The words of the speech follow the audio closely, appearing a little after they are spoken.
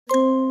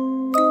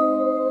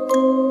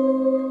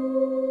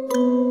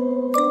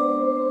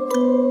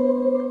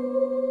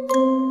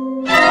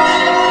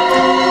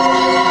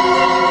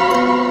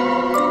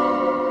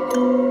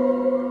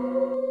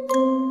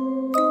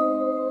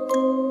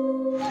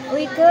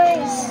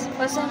guys.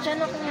 Pasensya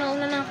na kung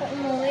nauna na ako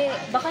umuwi.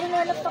 Baka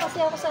hinanap pa kasi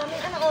ako sa amin.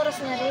 Anong oras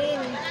na rin?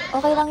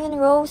 Okay lang yun,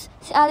 Rose.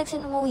 Si Alex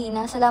yung umuwi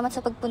na. Salamat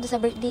sa pagpunta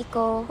sa birthday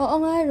ko. Oo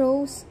nga,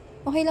 Rose.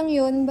 Okay lang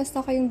yun, basta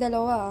kayong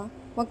dalawa.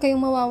 Huwag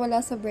kayong mawawala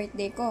sa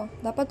birthday ko.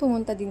 Dapat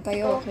pumunta din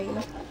kayo, okay?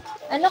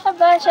 Ano ka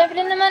ba? Siyempre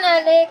naman,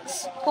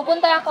 Alex.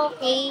 Pupunta ako,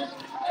 okay?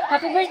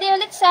 Happy birthday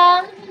ulit,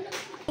 Sam!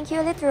 Thank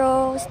you ulit,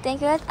 Rose. Thank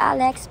you ulit,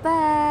 Alex.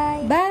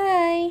 Bye!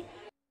 Bye!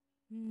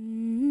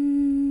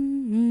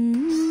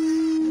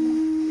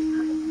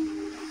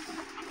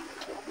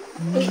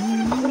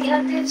 Uy,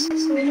 ate,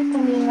 susunod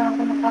kung hindi na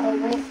ako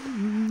nakauwi.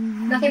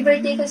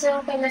 Naki-birthday kasi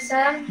ako kay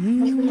Sam.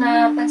 Hindi ko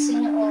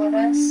napansin yung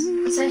oras.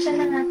 Isensya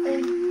na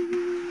natin.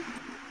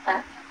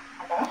 Ah?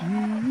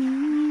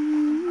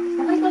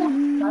 Okay ka lang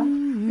ba?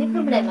 May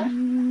problema?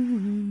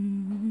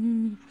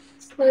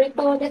 Sorry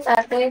po ulit,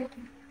 ate.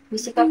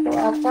 Busy ka po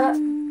ata.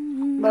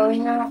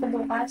 Bawin lang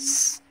ako bukas.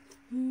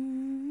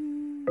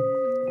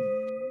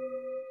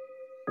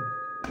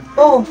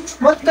 Oh,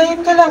 ba't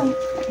ganyan ka lang?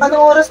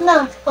 Anong oras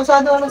na?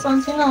 Pasado alas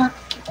 11 na.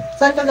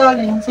 Saan ka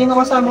galing? Sino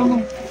kasama mo?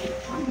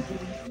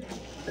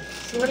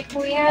 Sorry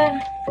kuya.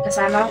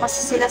 Kasama ko kasi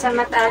sila sa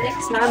Mat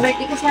Alex.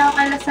 Naka-birthday kasi ako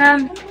kay Sam.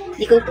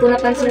 Hindi ko po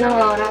napansin ng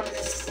oras.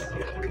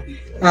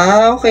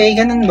 Ah, okay.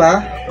 Ganun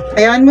ba?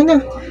 Hayaan mo na.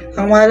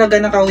 Ang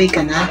mahalaga nakauwi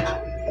ka na.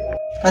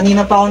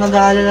 Kanina pa ako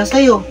nag-aalala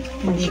sa'yo.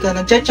 Hindi ka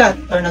nag-chat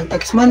or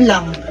nag-text man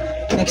lang.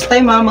 Next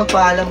time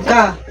magpaalam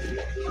ka.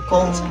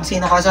 Kung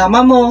sino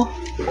kasama mo,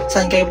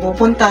 saan kayo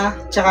pupunta,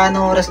 tsaka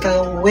anong oras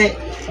kayo uuwi.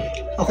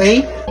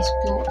 Okay? Yes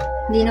po.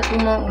 Hindi na po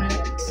maulit.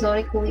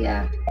 Sorry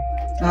kuya.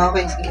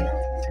 Okay, sige.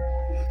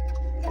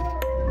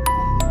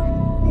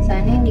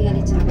 Sana hindi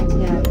galit sa akin si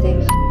ate.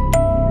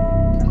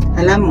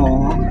 Alam mo,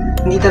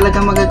 hindi talaga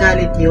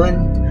magagalit yun.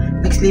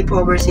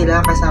 Nag-sleepover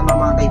sila kasama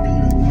mga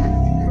kaibigan niya.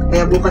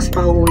 Kaya bukas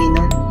pa uuwi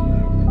nun.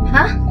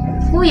 Ha?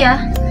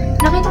 Kuya?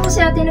 Nakita ko si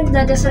ate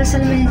nagdadasal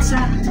sa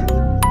lamesa.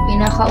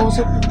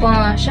 Pinakausap ko pa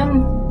nga siya,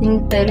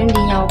 pero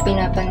hindi niya ako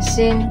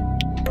pinapansin.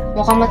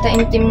 Mukhang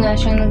mataimtim nga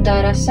siyang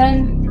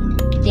nagdarasal.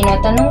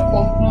 Tinatanong ko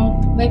kung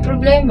may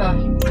problema.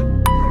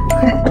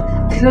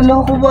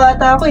 Niloloko ba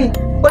ata ako eh?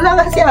 Wala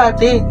nga si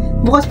ate.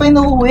 Bukas pa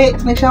yung uuwi.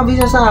 Nagsabi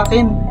siya sa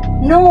akin.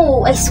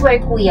 No! I swear,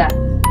 kuya.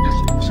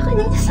 Nakita ko siya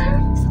kanina sa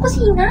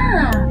kusina.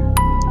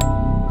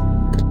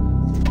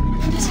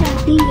 Si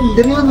ate.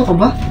 Seryoso ka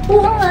ba?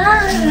 Oo nga!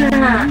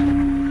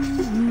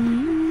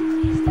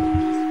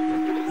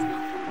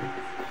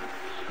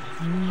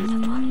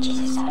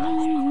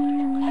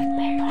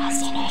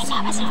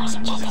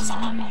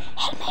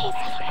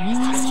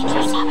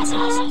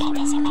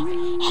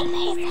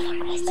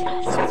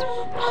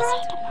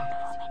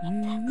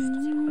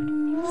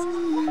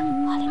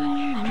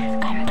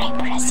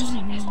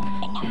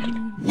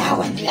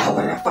 Now and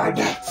lower of our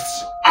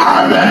deaths.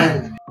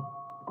 Amen.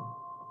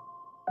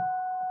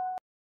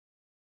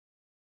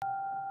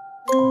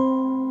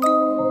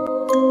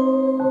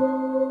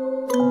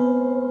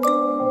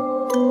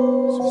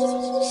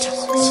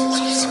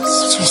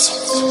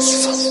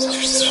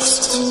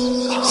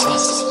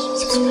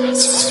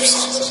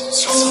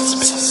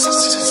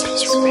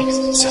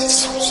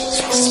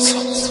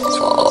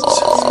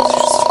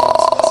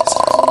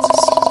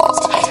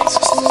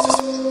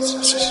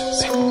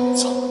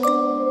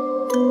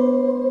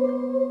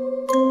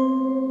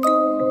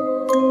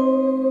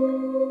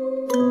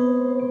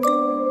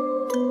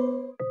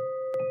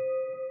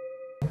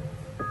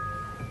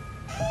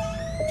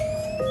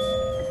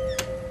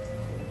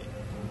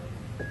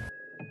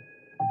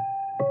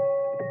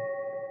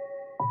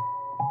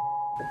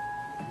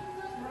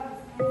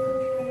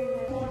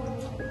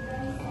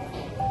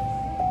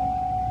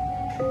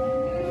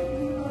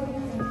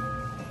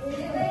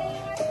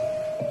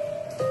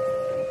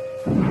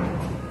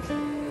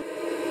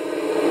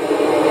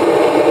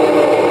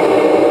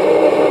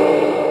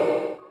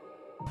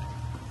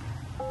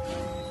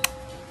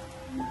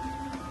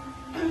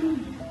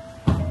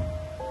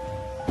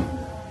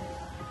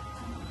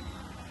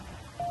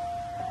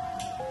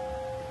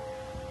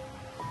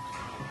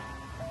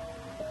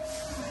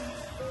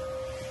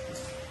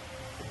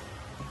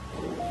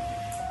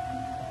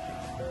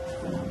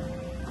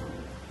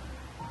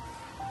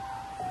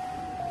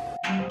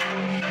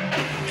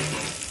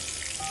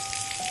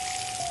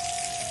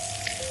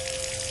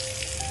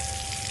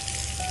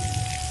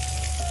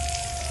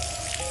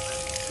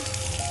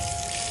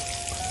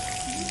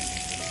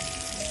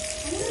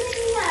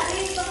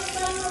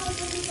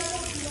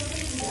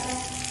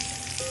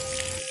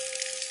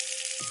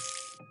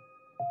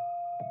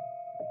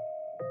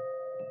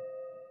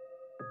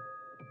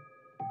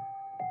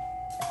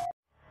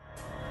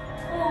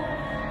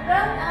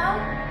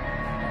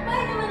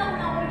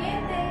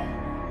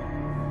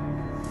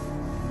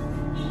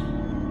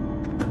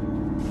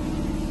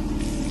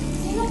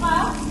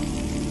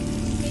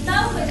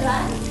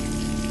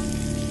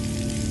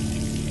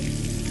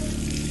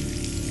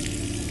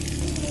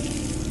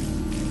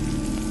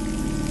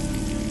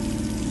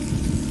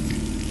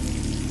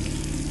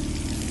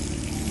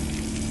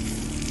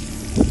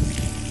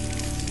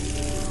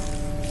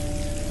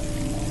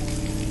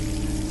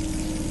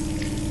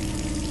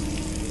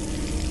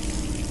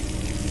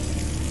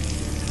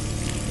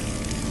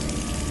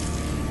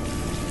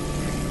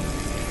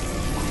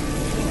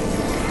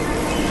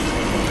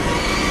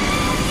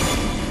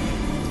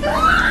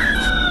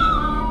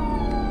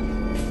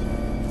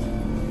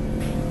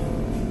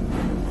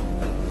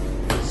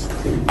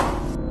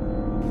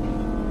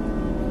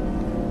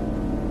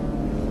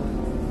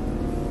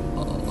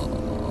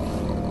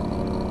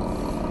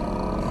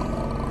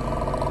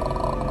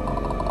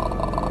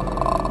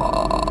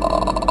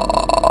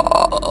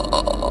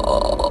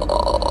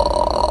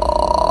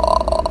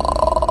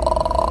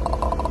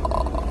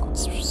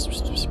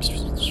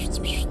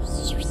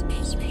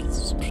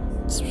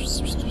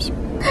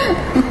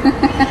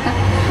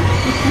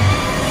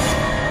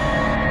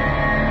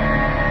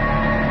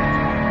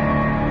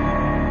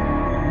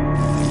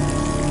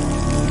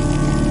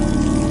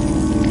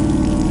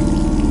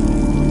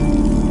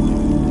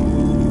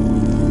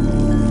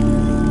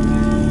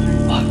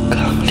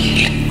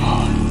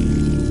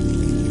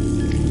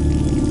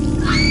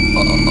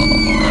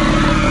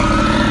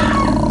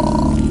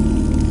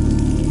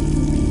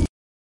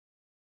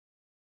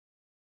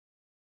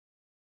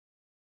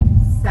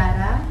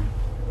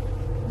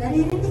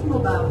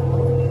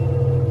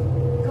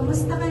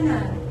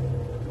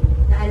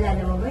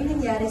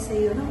 nangyari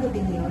sa'yo nung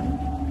gabi yun?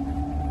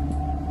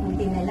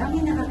 Buti na lang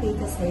may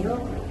nakakita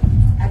sa'yo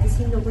at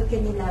isinugod ka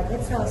nila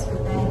agad sa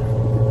ospital.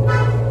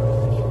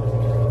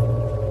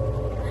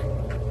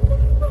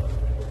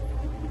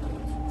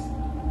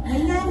 May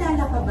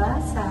naalala ka ba,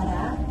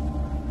 Sarah,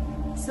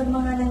 sa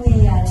mga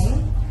nangyayari?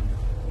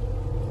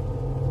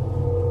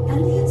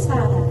 Ano yun,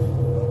 Sarah?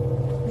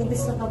 May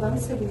gusto ka bang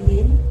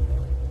sabihin?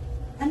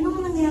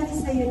 Anong nangyari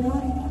sa'yo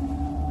nun?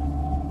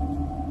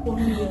 Kung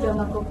hindi ka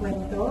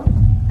magkukwento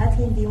at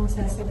hindi mo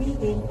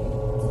sasabihin,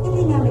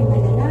 hindi namin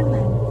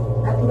malalaman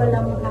at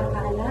walang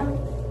makakaalam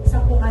sa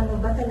kung ano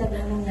ba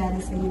talagang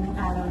nangyari sa'yo ng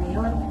araw na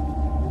yun.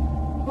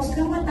 Huwag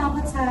kang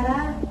matakot,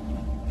 Sarah.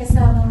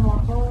 Kasama mo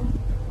ako.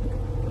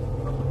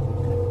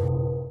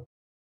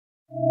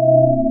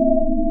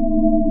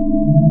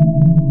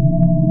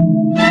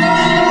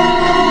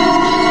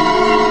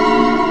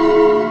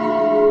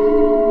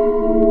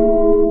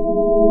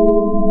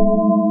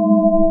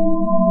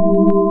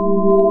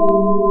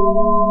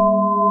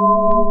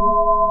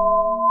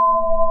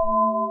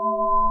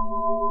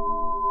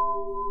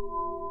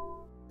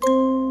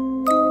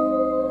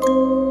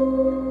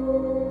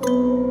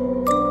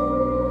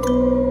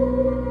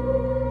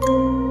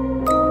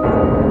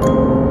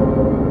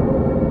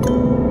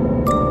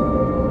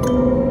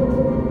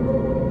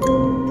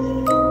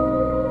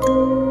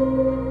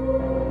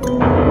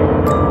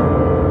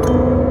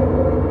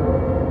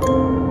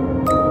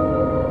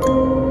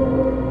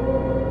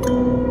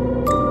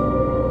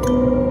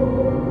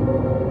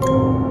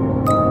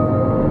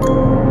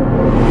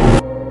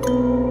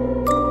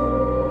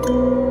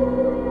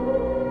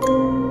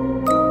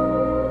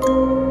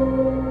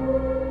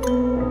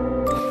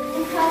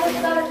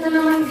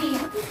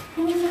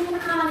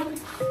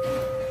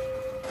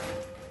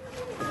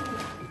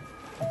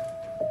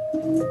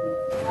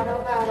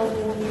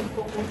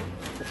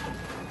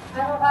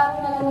 Araw-araw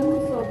na lang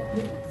ang soft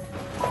drinks.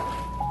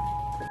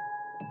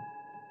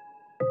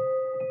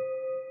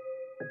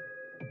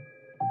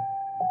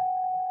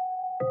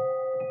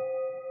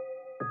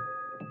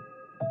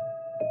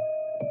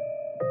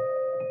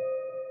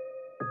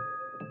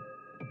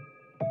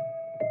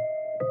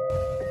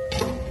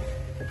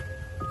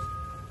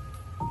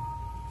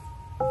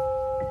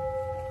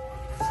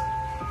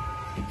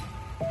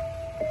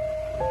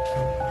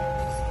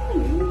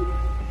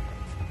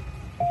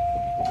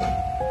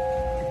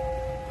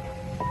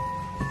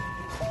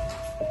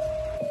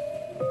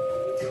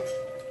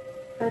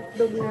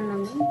 Hotdog na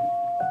naman.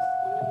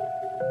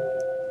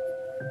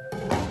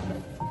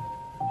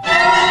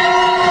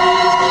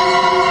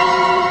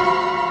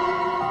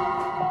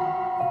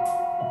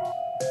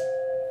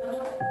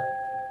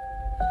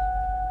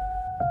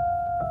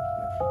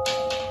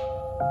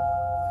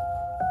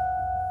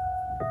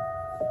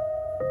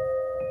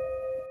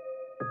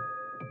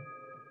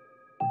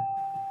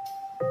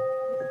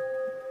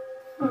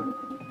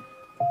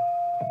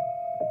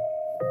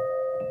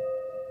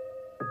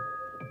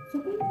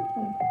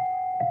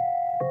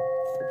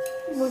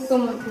 Huwag ko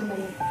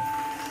magkumalit.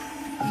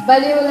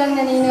 Baliw lang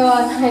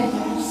naniniwala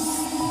niyo.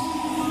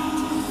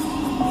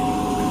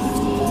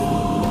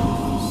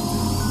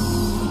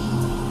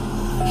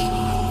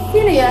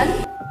 Sino yan?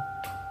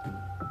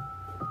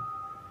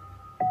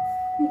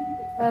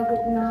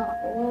 Pagod na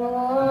ako.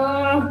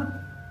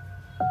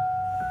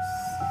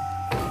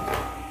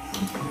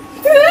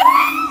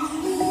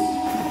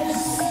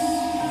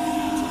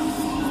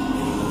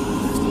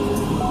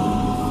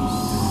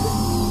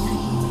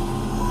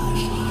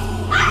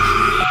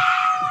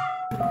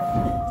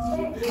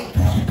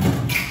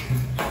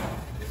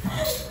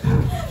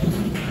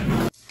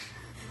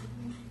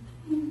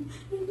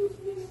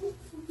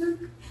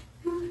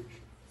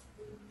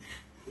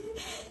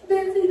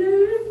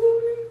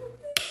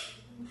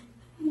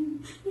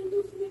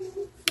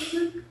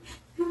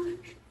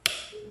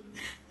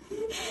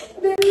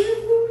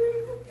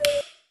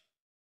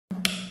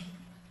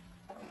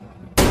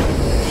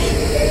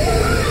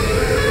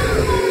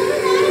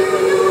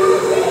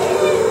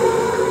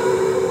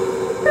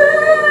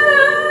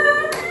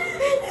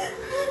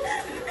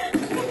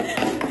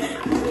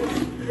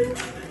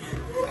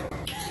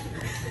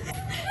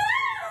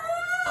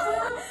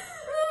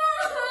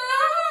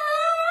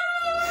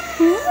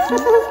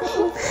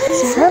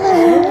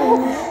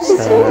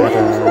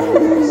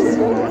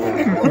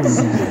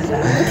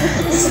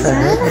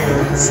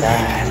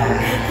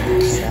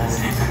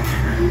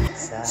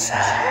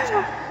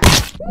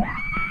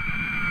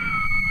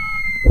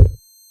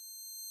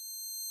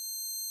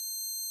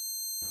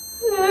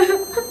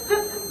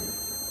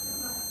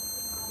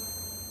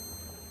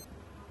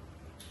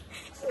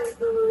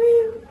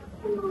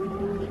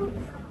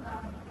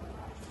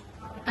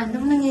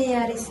 Anong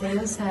nangyayari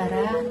sa'yo,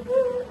 Sarah?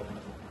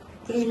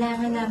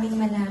 Kailangan naming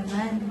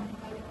malaman.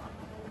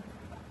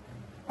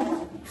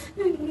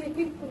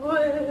 Hindi ko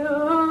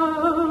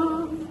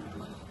alam.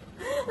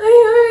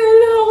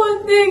 Ayaw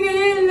akong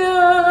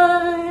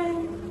tigilan.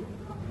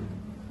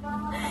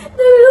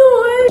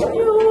 Tulungan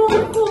niyo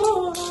ako.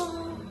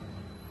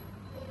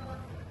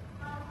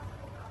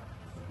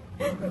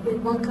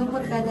 Huwag kang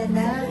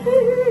mag-alala.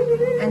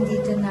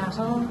 Andito na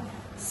ako.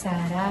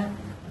 Sarah,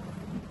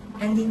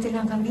 andito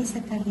lang kami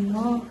sa tabi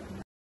mo.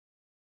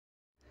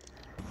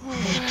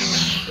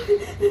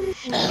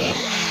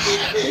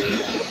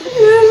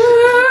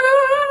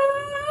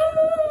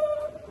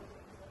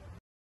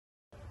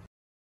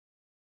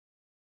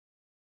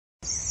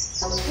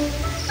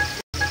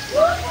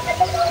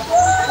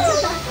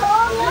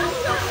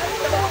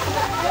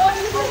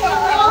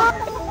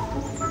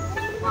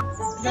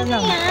 Ano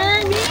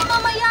yan? Hindi,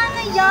 mamaya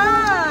na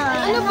yan.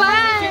 Ano ba?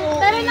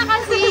 Tara na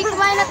kasi,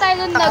 kumain na tayo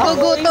nun,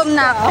 nagugutom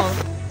na ako.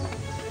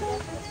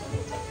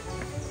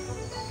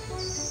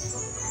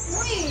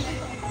 Uy,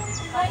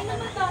 kain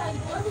naman tayo.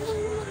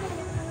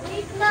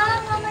 Wait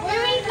lang,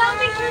 wait lang,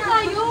 picture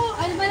tayo.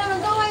 Ano ba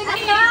naman daw?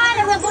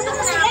 Nagugutom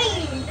na sila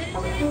eh.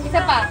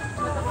 Isa pa.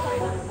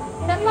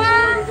 Isa pa.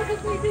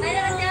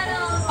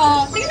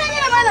 Oh, tingnan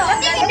niyo naman oh.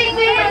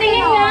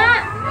 Tingnan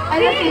nga.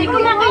 Hindi ko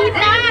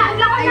makita.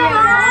 Ay,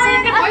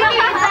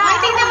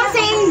 tingnan mo si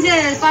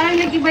Angel. Parang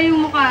nag-iba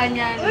yung mukha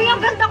niya. Uy, ang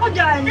ganda ko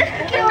dyan.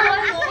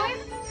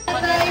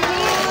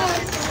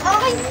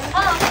 Okay.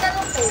 Oh,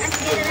 tanong ko.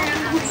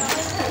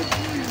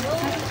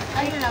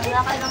 Ayun lang,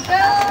 lakay lang.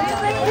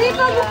 Hindi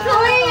pa bukso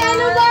eh.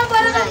 Ano ba?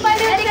 Parang ang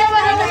pala. Hindi ka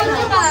parang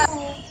magmukha.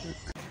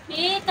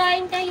 Eh,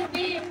 kain kayo,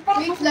 babe.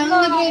 Wait lang,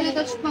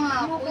 nag-retouch pa nga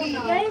ako.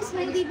 Guys,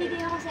 may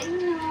bibigay ako sa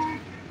inyo.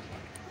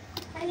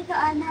 Halika,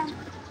 Ana.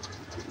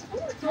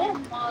 Ikaw,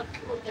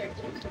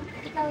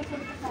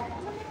 Sir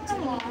Sarah.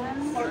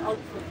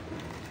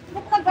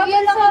 Kuya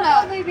lang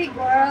Sarah. Baby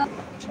girl.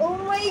 Oh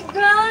my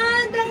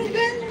God! Ang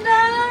ganda!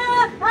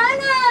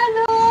 Ana,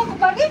 look!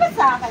 Bagay ba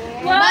sa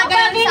akin?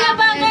 Bagay na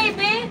bagay,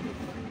 be.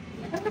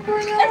 Ano po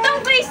yun?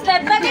 Itong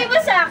bracelet, bagay ba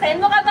sa akin?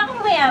 Mukha ba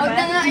akong mayaman? Huwag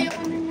na nga,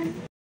 ayoko na yan.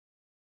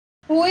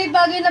 Uy,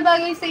 bagay na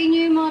bagay sa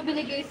inyo yung mga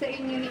binigay sa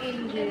inyo ni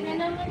Angel.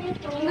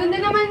 Ang ganda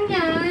naman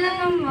niya.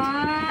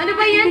 Ano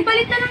ba yan?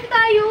 Palit na lang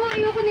tayo.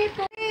 Ayoko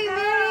nito. Hey,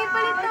 Mary,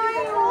 palit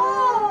tayo.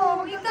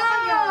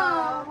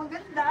 Ikaw.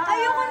 Maganda.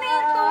 Ayoko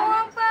nito.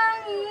 Ang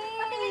pangit.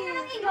 Patingin na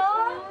lang iyo.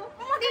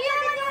 Tingnan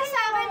naman yung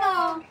sa akin,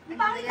 oh.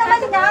 Pangit naman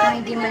na.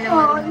 Hindi mo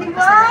naman. Di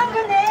ba? Ang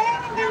galing.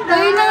 Ang ganda.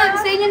 Kayo na nga,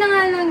 sa inyo na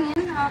nga lang yan.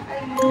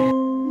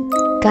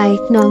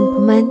 Kahit noon pa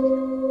man,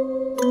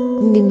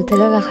 hindi mo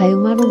talaga kayo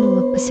marunong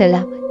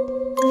magpasalamat.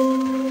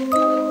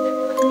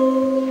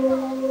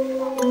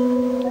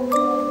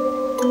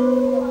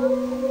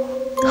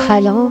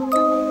 Akala ko,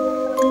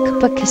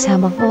 kapag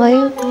kasama ko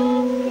kayo,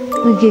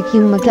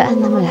 magiging magaan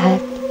na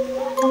lahat.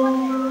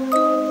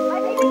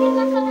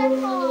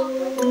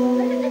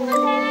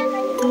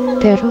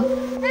 Pero,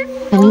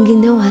 anong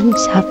ginawa niyo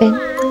sa akin?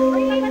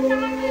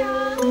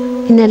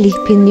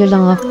 Inalipin niyo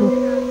lang ako.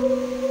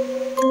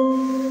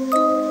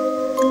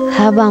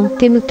 Habang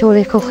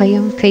tinuturi ko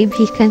kayong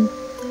kaibigan,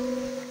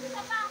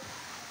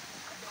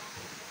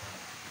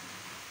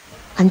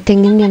 ang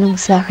tingin niyo lang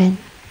sa akin,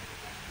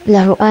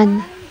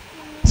 laruan,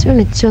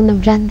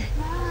 sunod-sunod lang.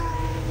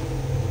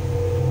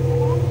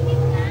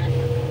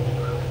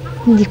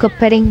 Hindi ko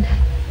pa rin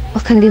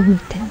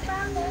makalimutan.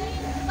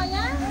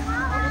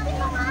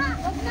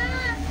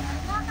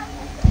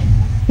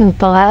 Yung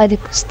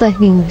pang-aalipusta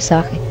ninyo sa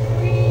akin.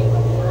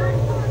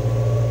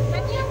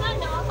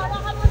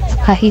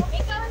 Kahit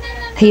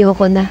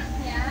ayoko na,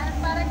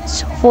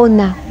 suko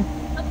na,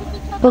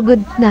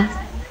 pagod na,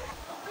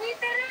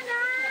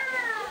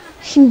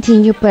 hindi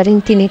niyo pa rin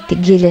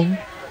tinitigilan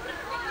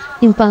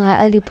yung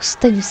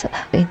pang-aalipusta niyo sa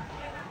akin.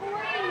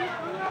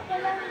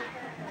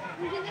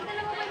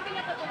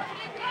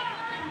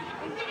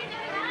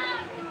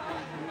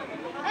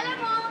 Alam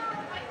mo,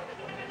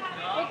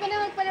 huwag ka na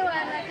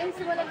magpaliwanag. Yung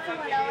simulat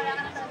wala ka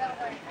na talaga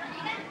work.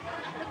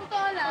 Sa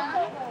totoo lang,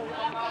 ba't pa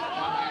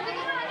kasi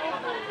ganyan?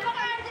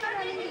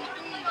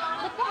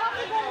 Ito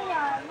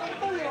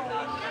yun.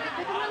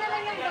 Ito mo na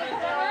lang yung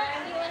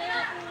background.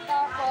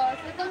 Tapos,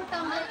 itong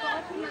tumbler ko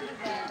kasi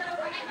mabigat.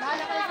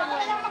 Bahala kayo sa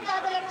wala.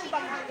 Magdadala ng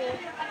bangko.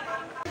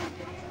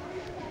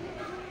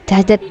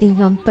 Dadating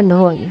ang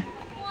panahon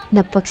na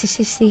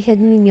pagsisisihan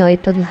ninyo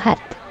ito lahat.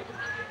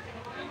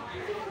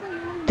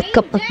 At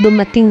kapag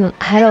dumating ang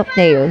araw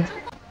na yun,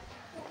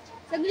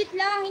 Saglit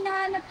lang,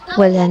 hinahanap ko.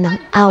 wala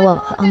nang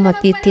awa ang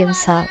matitira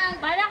sa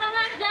Para ka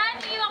nga dyan,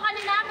 iwan ka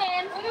na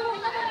namin.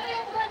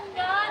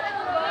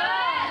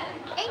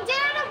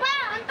 Angel, ano ba?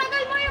 Ang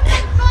tagal mo yung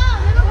bag ko.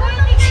 Ano ba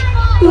yung tingin mo?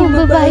 Kung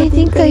babae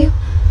din kayo,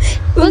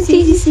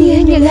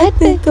 magsisisihan niyo lahat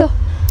na ito.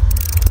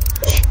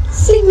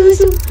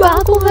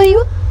 Sinusumpa ako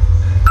ngayon.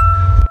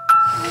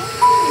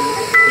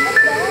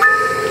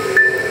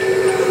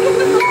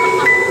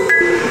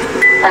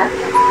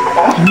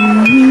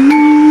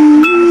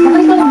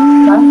 Okay ka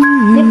lang ba?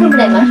 May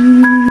problema? I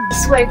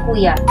swear,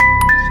 kuya.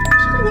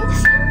 Siya ka dito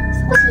sa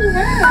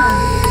kusina.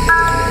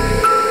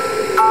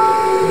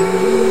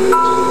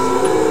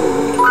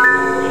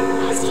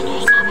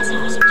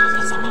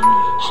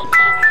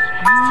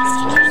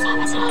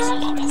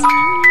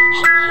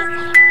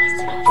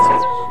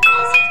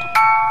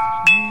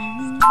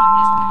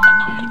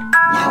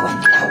 Now in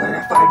the hour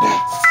of our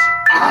deaths.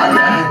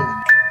 Amen.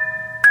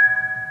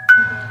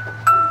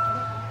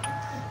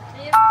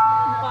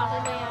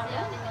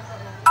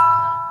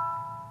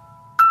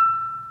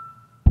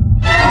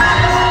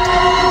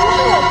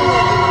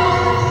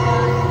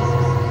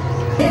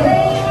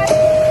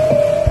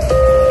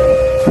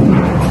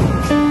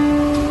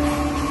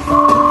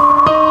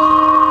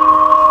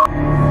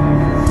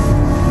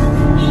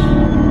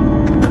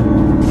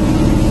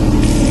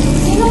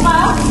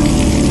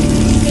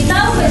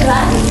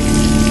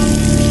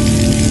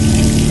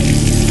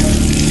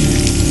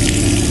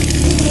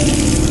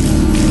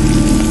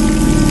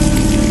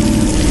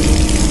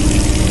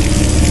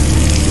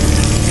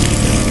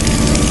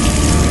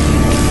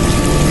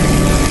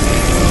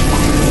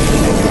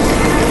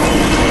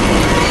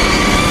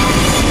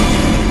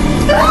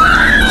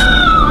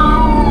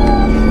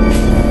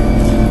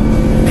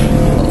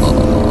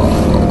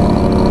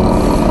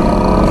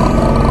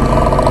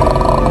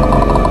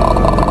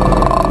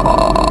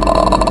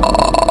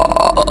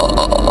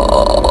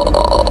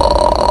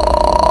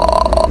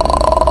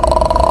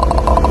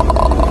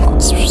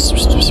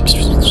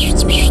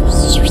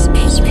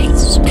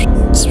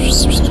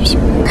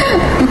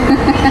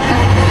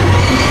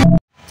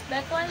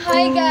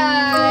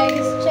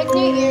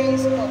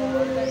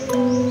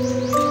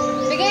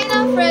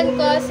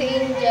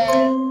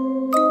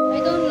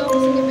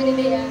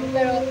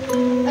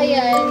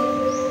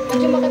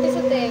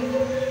 something.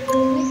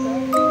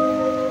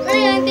 Pero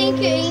yan, thank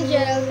you,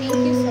 Angel. Thank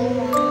you so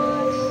much.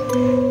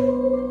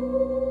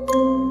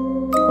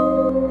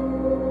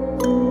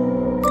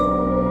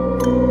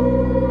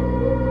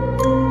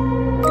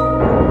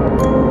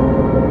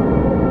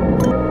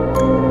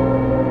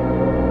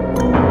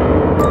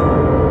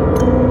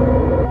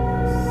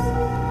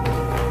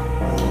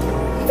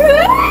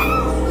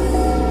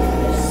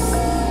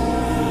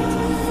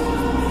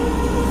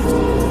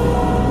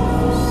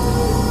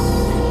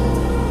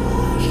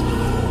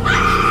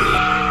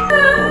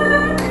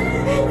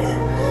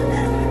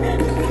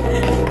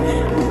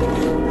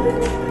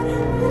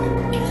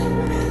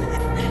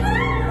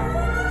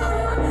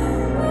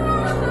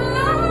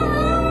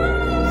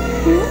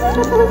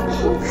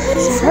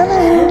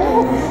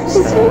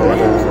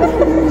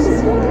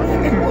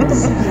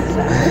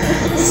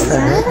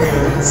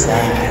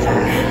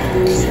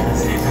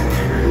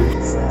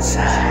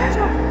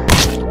 Sarah.